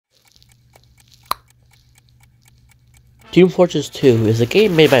Team Fortress 2 is a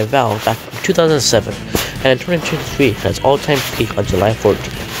game made by Valve back in 2007, and in 2023 had its all-time peak on July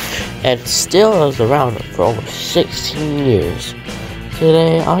 14th, and still is around for over 16 years.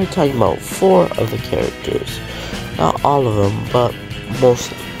 Today, I'll be talking about 4 of the characters. Not all of them, but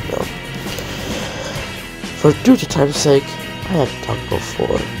most of them. For due to time's sake, I had to talk about 4,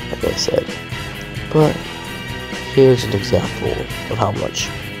 like I said. But here's an example of how much.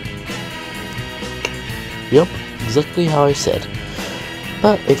 Yep, exactly how I said.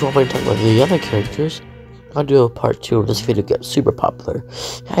 But if you want me to talk about the other characters, I'll do a part 2 if this video gets super popular.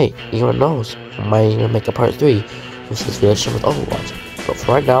 Hey, anyone knows, I might even make a part 3 with this relation with Overwatch. But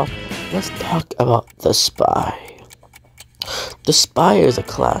for right now, let's talk about the Spy. The Spy is a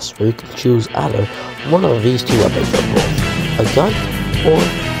class where you can choose either one of these 2 weapons or both, a gun or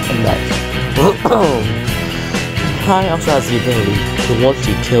a knife. Spy also has the ability to, once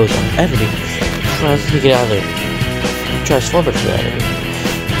he kills an enemy, he can either transform into the enemy,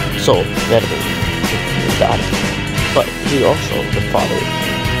 so the enemy is the enemy, but he's also the father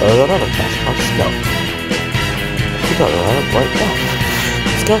of another class called Scout. You don't know that right now.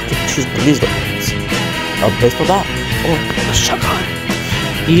 Scout can choose these weapons, a baseball bat or a shotgun.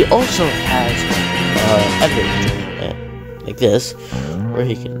 He also has enemy like this, where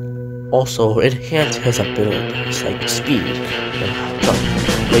he can also enhance his abilities like speed and jump.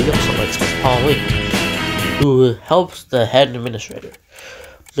 But he also likes Miss Pauline, who helps the head administrator.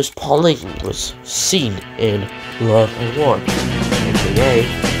 Miss Pauline was seen in Love and War, aka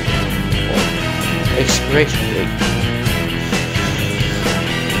Expiration Date.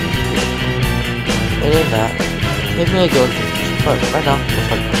 And in that, they really go into this part. Right now, we're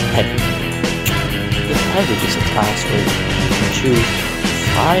talking about Heavy. This Heavy is a class where you can choose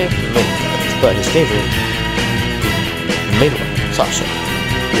 5 main guns, but his favorite is the main one, Sasha.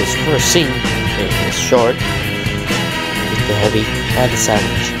 His first scene is short with the Heavy and the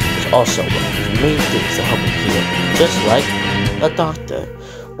Savage is also one of his main things to help him heal, just like the Doctor,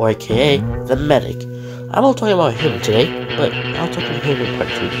 or aka the Medic. I won't talk about him today, but I'll talk about him in part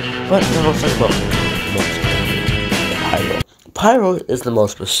 2. But now I'll talk about Pyro. Pyro is the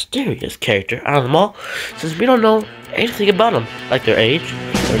most mysterious character out of them all, since we don't know anything about them, like their age,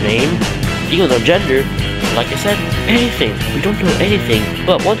 their name, even their gender. Like I said, anything. We don't know anything,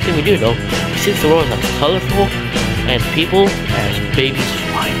 but one thing we do know, he sees the world as colorful and people as babies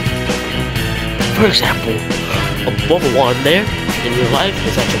flying. For example, a bubble wand there in real life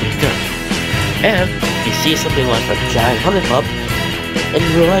is actually a gun. And if you see something like a giant honey club, in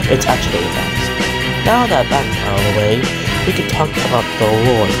real life it's actually a box. Now that that's out of the way, we can talk about the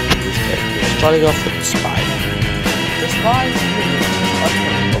lore of these characters, starting off with the Spy. The Spy is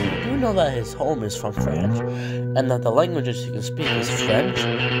know that his home is from France, and that the languages he can speak is French,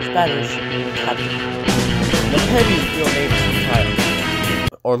 Spanish, and Catalan. The Heavy's real name is Mikhail,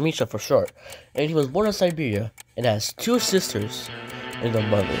 or Misha for short, and he was born in Siberia and has 2 sisters and a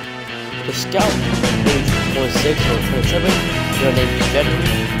mother. The Scout, aged 26 or 27, their name is Jeremy,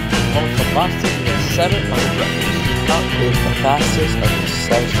 home from Boston, he has 7 other brothers. Scout is the fastest of the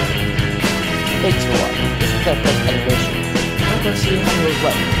 7 siblings. Thanks for watching. This is that first animation. I'm going to see how it was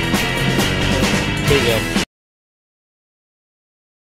like. There you go.